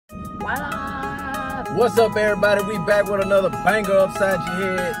What's up, everybody? We back with another banger upside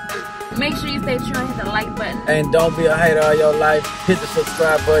your head. Make sure you stay true and hit the like button. And don't be a hater all your life. Hit the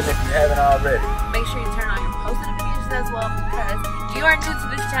subscribe button if you haven't already. Make sure you turn on your post notifications as well because you are new to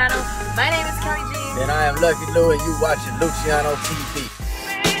this channel. My name is Kelly G. And I am Lucky Lou, and you watching Lucianotv.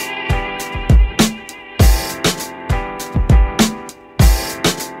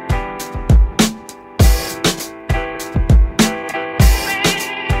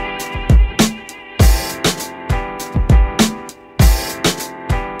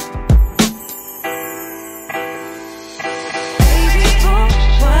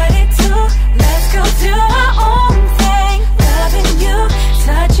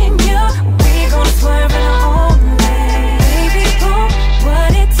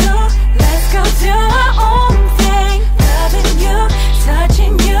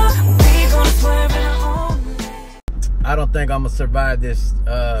 I don't think I'm gonna survive this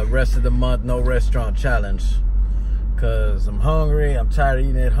rest of the month no restaurant challenge, cause I'm hungry, I'm tired of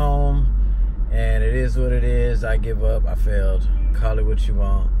eating at home, and it is what it is. I give up, I failed. Call it what you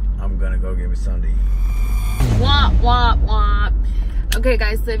want. I'm gonna go get me something to eat. Womp womp womp. Okay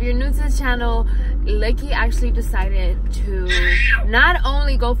guys, so if you're new to the channel, Lucky actually decided to not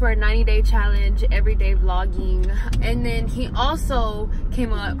only go for a 90-day challenge, everyday vlogging, and then he also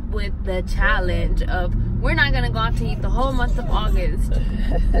came up with the challenge of we're not gonna go out to eat the whole month of August,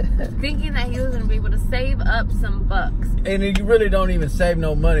 thinking that he was gonna be able to save up some bucks. And you really don't even save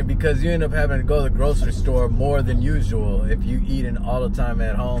no money because you end up having to go to the grocery store more than usual if you eating all the time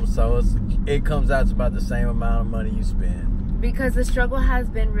at home. So it comes out to about the same amount of money you spend. Because the struggle has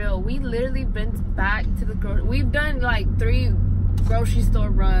been real. We literally been back to the grocery. We've done like 3 grocery store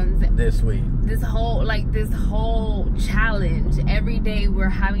runs this week. This whole challenge. Every day we're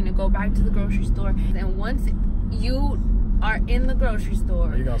having to go back to the grocery store. And once you are in the grocery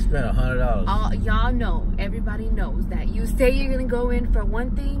store, you're gonna spend $100. Y'all know, everybody knows that you say you're gonna go in for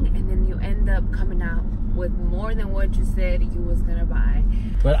one thing and then you end up coming out with more than what you said you was gonna buy.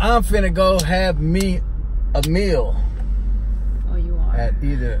 But I'm finna go have me a meal. At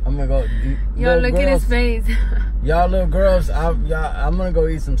either, I'm gonna go. Yo, look at his face. Y'all little girls, I'm gonna go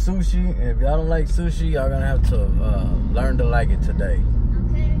eat some sushi. And if y'all don't like sushi, y'all gonna have to learn to like it today.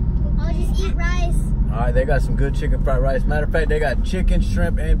 Okay, I'll just eat rice. All right, they got some good chicken fried rice. Matter of fact, they got chicken,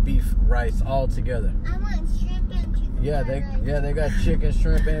 shrimp, and beef rice all together. I want shrimp and chicken. They got chicken,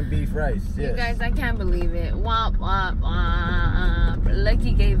 shrimp, and beef rice. Yes. You guys, I can't believe it. Womp womp womp.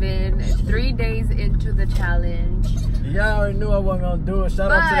 Lucky gave in 3 days into the challenge. Yeah, I already knew I wasn't gonna do it.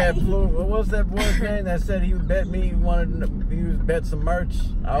 Shout out to that blue. What was that boy's name that said he would bet me he would bet some merch?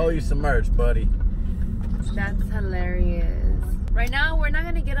 I owe you some merch, buddy. That's hilarious. Right now, we're not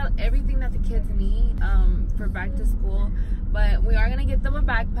gonna get everything that the kids need for back to school, but we are gonna get them a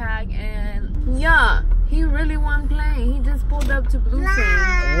backpack. And yeah, he really wasn't playing. He just pulled up to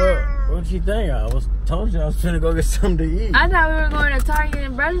Bluefin. What you think? Told you I was trying to go get something to eat. I thought we were going to Target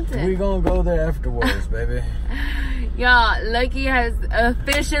in Burlington. We gonna go there afterwards, baby. Y'all, Lucky has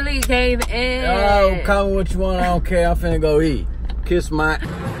officially gave in. Oh, call me what you want. I don't care. I'm finna go eat. Kiss my.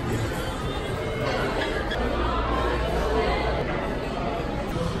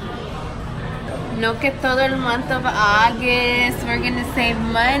 No que todo el month of August we're gonna save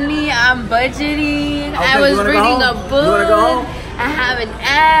money. I'm budgeting. Okay, I was reading a book. You wanna go home? I have an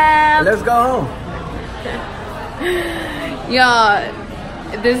app. Let's go home. Y'all,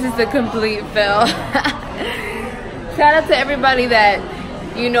 this is a complete fail. Shout out to everybody that,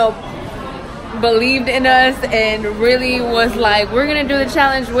 you know, believed in us and really was like, we're gonna do the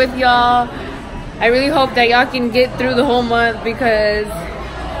challenge with y'all. I really hope that y'all can get through the whole month because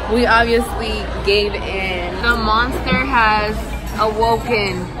we obviously gave in. The monster has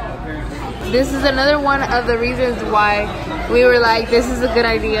awoken. This is another one of the reasons why we were like, this is a good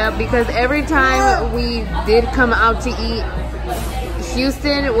idea, because every time we did come out to eat,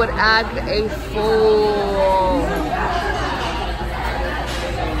 Houston would act a fool.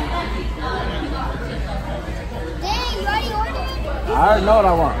 Dang, you already ordered? I already know what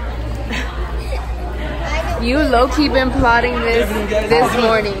I want. You low-key been plotting this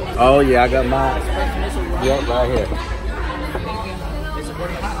morning. Oh yeah, I got mine. Yep, right here.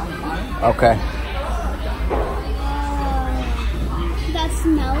 Okay. That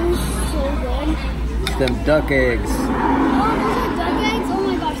smells so good. It's them duck eggs. Oh, those are duck eggs? Oh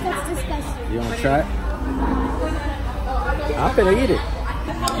my gosh, that's disgusting. You wanna try it? I'm finna eat it.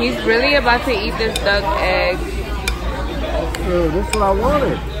 He's really about to eat this duck egg. Dude, this is what I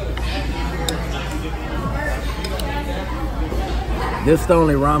wanted. This is the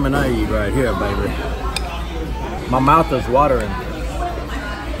only ramen I eat right here, baby. My mouth is watering.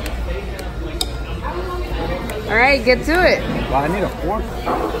 All right, get to it. Well, I need a fork.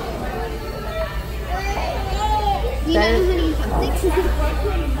 You know how many chopsticks?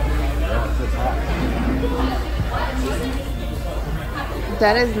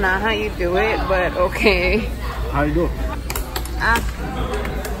 That is not how you do it, but okay. How you do it?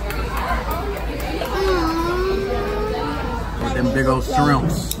 With them big old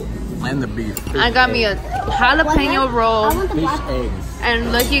shrimps and the beef. I got me a jalapeno roll. Fish eggs.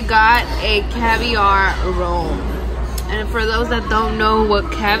 And look, you got a caviar roll. And for those that don't know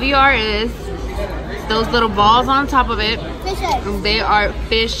what caviar is, it's those little balls on top of it. Fish eggs. They are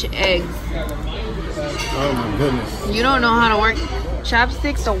fish eggs. Oh my goodness. You don't know how to work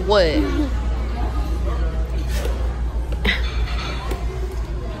chopsticks or what?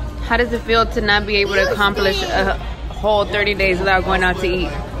 How does it feel to not be able to accomplish a whole 30 days without going out to eat?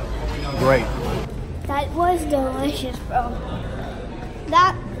 Great. That was delicious, bro.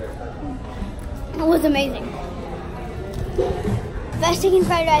 That was amazing. Best chicken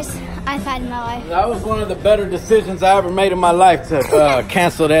fried rice I've had in my life. That was one of the better decisions I ever made in my life to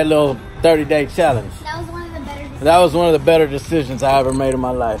cancel that little 30-day challenge. That was one of the better decisions. That was one of the better decisions I ever made in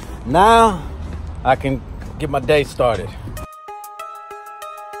my life. Now, I can get my day started.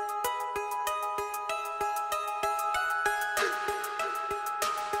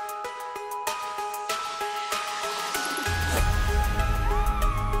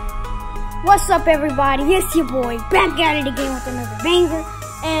 What's up, everybody? It's your boy back at it again with another banger.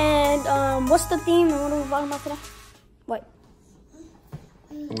 And what's the theme and what are we talking about today? What?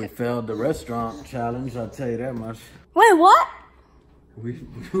 We failed the restaurant challenge, I'll tell you that much. Wait, what? We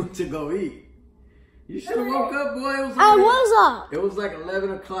went to go eat. You should have woke up, boy. I was up. It was like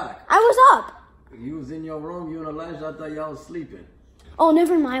 11 o'clock. I was up. You was in your room, you and Elijah. I thought y'all was sleeping. Oh,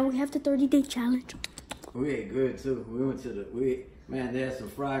 never mind. We have the 30-day challenge. We ate good too. We went to man, they had some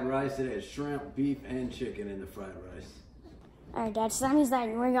fried rice. They had shrimp, beef, and chicken in the fried rice. All right, Dad. So that means that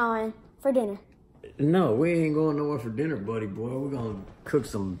we're going for dinner. No, we ain't going nowhere for dinner, buddy boy. We're gonna cook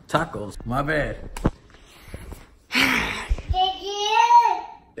some tacos. My bad.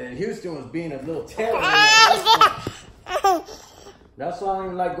 And Houston was being a little terror. That's why I don't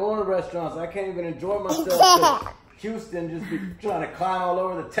even like going to restaurants. I can't even enjoy myself. Houston just be trying to climb all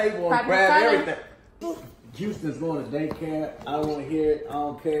over the table and grab everything. Houston's going to daycare. I don't want to hear it. I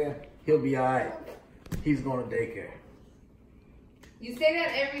don't care. He'll be all right. He's going to daycare. You say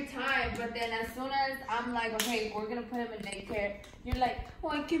that every time, but then as soon as I'm like, okay, we're gonna put him in daycare, you're like, oh,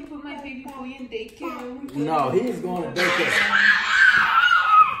 I can't put my baby boy in daycare. No, he's going to daycare.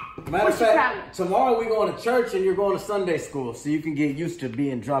 Matter of fact, tomorrow we're going to church and you're going to Sunday school, so you can get used to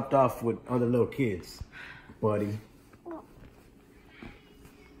being dropped off with other little kids, buddy.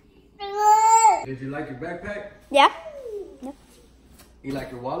 Did you like your backpack? Yeah. Yep. You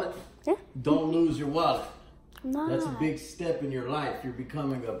like your wallet? Yeah. Don't lose your wallet. No. That's a big step in your life. You're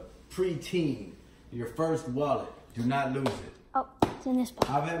becoming a preteen. Your first wallet. Do not lose it. Oh, it's in this spot.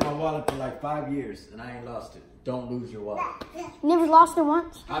 I've had my wallet for like 5 years and I ain't lost it. Don't lose your wallet. You never lost it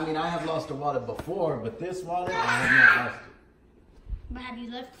once? I mean, I have lost a wallet before, but this wallet, I have not lost it. But have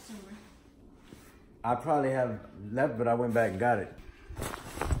you left it somewhere? I probably have left, but I went back and got it.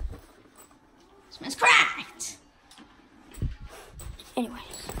 Smells cracked. Anyways.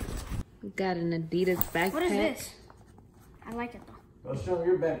 We got an Adidas backpack. What is this? I like it though. Go show me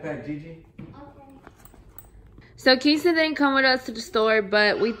your backpack, Gigi. So Kingston didn't come with us to the store,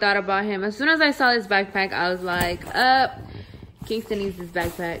 but we thought about him. As soon as I saw this backpack, I was like, Kingston needs this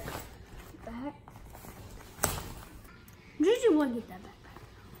backpack. Back? Gigi won't get that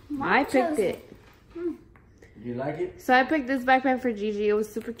backpack. I picked it. You like it? So I picked this backpack for Gigi. It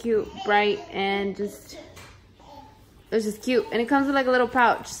was super cute, bright, and just, it was just cute. And it comes with like a little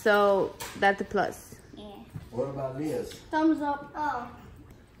pouch, so that's a plus. Yeah. What about Leah's? Thumbs up. Oh.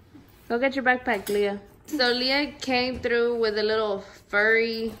 Go get your backpack, Leah. So Leah came through with a little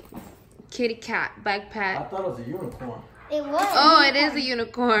furry kitty cat backpack. I thought it was a unicorn. It was. Oh, it is a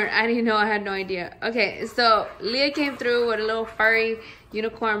unicorn. I didn't know. I had no idea. Okay, so Leah came through with a little furry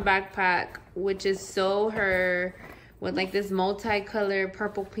unicorn backpack, which is so her, with like this multicolored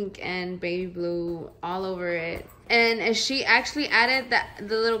purple, pink, and baby blue all over it. And she actually added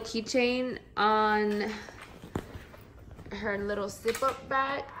the little keychain on her little zip-up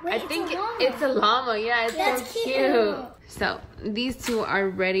bag. Wait, I think it's a llama. it's a llama. Yeah, it's That's so cute. So these two are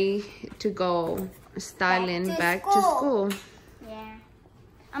ready to go styling back to school. Yeah.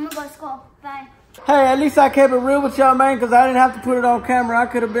 I'm gonna go to school. Bye. Hey, at least I kept it real with y'all, man, because I didn't have to put it on camera. I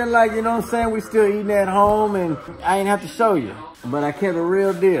could have been like, you know what I'm saying, we still eating at home, and I didn't have to show you. But I kept it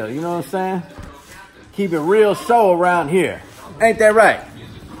real deal, you know what I'm saying? Keep it real show around here. Ain't that right?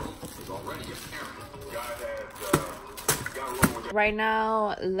 Right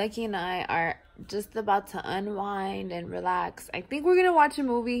now, Lucky and I are just about to unwind and relax. I think we're gonna watch a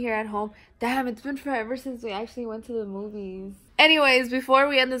movie here at home. Damn, it's been forever since we actually went to the movies. Anyways, before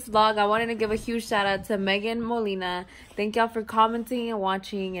we end this vlog, I wanted to give a huge shout out to Megan Molina. Thank y'all for commenting and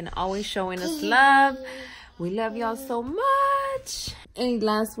watching and always showing us love. We love y'all so much. Any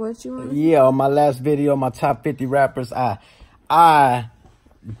last words you want to say? Yeah, on my last video, my top 50 rappers, I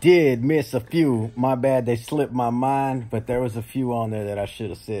did miss a few. My bad, they slipped my mind, but there was a few on there that I should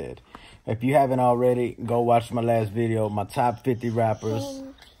have said. If you haven't already, go watch my last video, my top 50 rappers.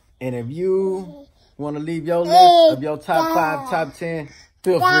 And if you want to leave your list of your top 5, top 10,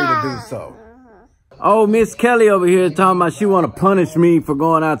 feel free to do so. Oh, Miss Kelly over here talking about she want to punish me for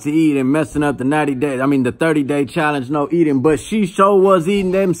going out to eat and messing up the 30-day challenge, no eating. But she sure was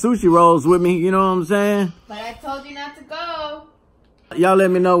eating them sushi rolls with me, you know what I'm saying? But I told you not to go. Y'all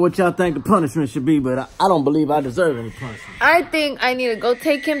let me know what y'all think the punishment should be, but I don't believe I deserve any punishment. I think I need to go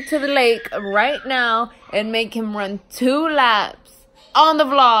take him to the lake right now and make him run 2 laps on the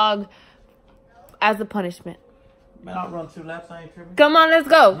vlog as a punishment. Man, I'll run 2 laps, I ain't tripping. Come on, let's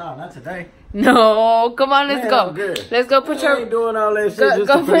go. No, not today. No, come on, let's Man, go. I'm good. Let's go put your... I ain't doing all that shit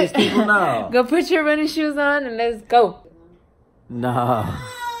just to please people now. Go put your running shoes on and let's go. No,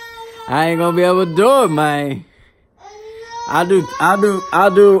 I ain't gonna be able to do it, man. I'll do 20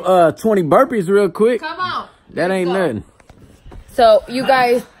 burpees real quick. Come on. That ain't nothing. So, you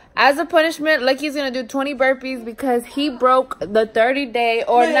guys, as a punishment, Lucky's gonna do 20 burpees because he broke the 30-day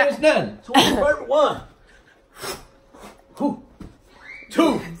or Man, it's nothing. 20 burpees. 1,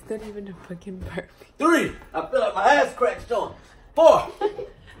 2. It's not even a fucking burpee. 3. I feel like my ass crack's on. 4.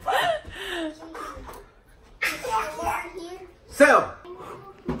 7.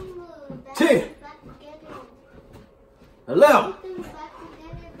 10. 11.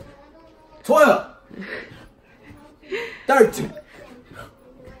 12. 13.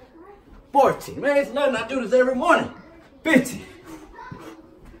 14. Man, it's nothing. I do this every morning. 15.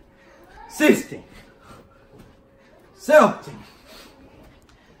 16. 17.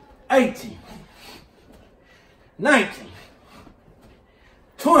 18. 19.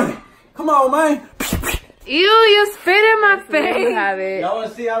 20. Come on, man. Ew, you spit in my face. You have it. Y'all want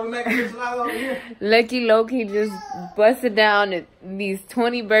to see how we make this slide over here? Lucky Loki just busted down at these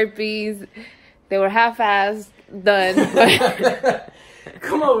 20 burpees. They were half-assed done.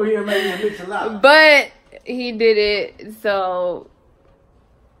 Come over here, man. You mix a lot. But he did it, so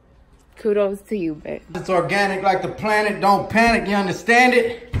kudos to you, babe. It's organic like the planet. Don't panic. You understand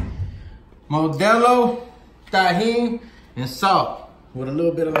it? Modelo, tahini, and salt with a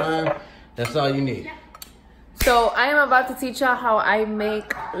little bit of lime. That's all you need. So I am about to teach y'all how I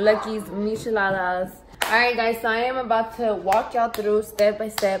make Lucky's micheladas. Alright guys, so I am about to walk y'all through step by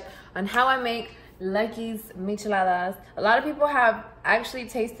step on how I make Lucky's micheladas. A lot of people have actually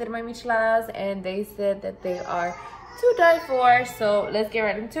tasted my micheladas and they said that they are to die for. So let's get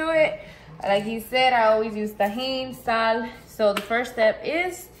right into it. Like he said, I always use tahini, sal. So the first step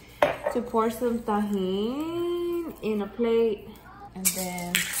is to pour some tahini in a plate and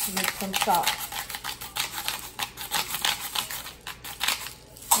then mix some salt.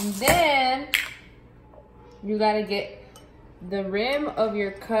 And then you gotta get the rim of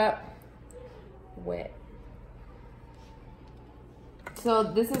your cup wet. So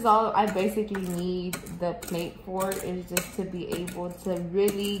this is all I basically need the plate for, is just to be able to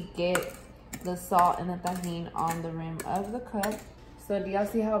really get the salt and the tahini on the rim of the cup. So do y'all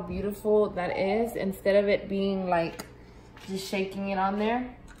see how beautiful that is? Instead of it being like just shaking it on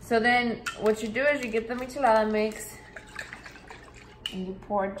there. So then what you do is you get the michelada mix and you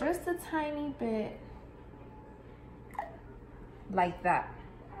pour just a tiny bit like that.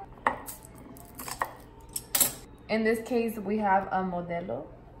 In this case, we have a Modelo.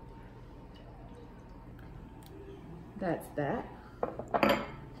 That's that.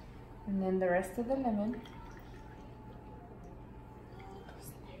 And then the rest of the lemon.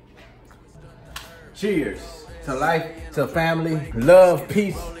 Cheers to life, to family, love,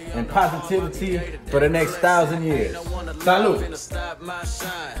 peace, and positivity for the next 1,000 years. Salud.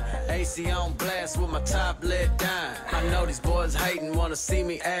 AC on blast with my top let down. I know these boys hating, wanna see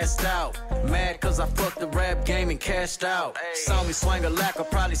me assed out. Mad cause I fucked the rap game and cashed out. Saw me swing a lack, I'll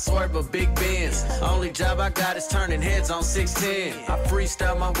probably swerve a big Benz. Only job I got is turning heads on 610. I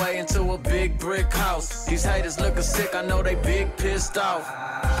freestyle my way into a big brick house. These haters looking sick, I know they big pissed off.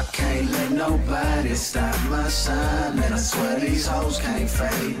 I can't let nobody stop my shine, man. I swear these hoes can't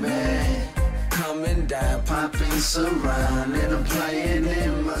fade me. Coming down, popping surround, and I'm playing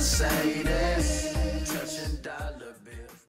in Mercedes.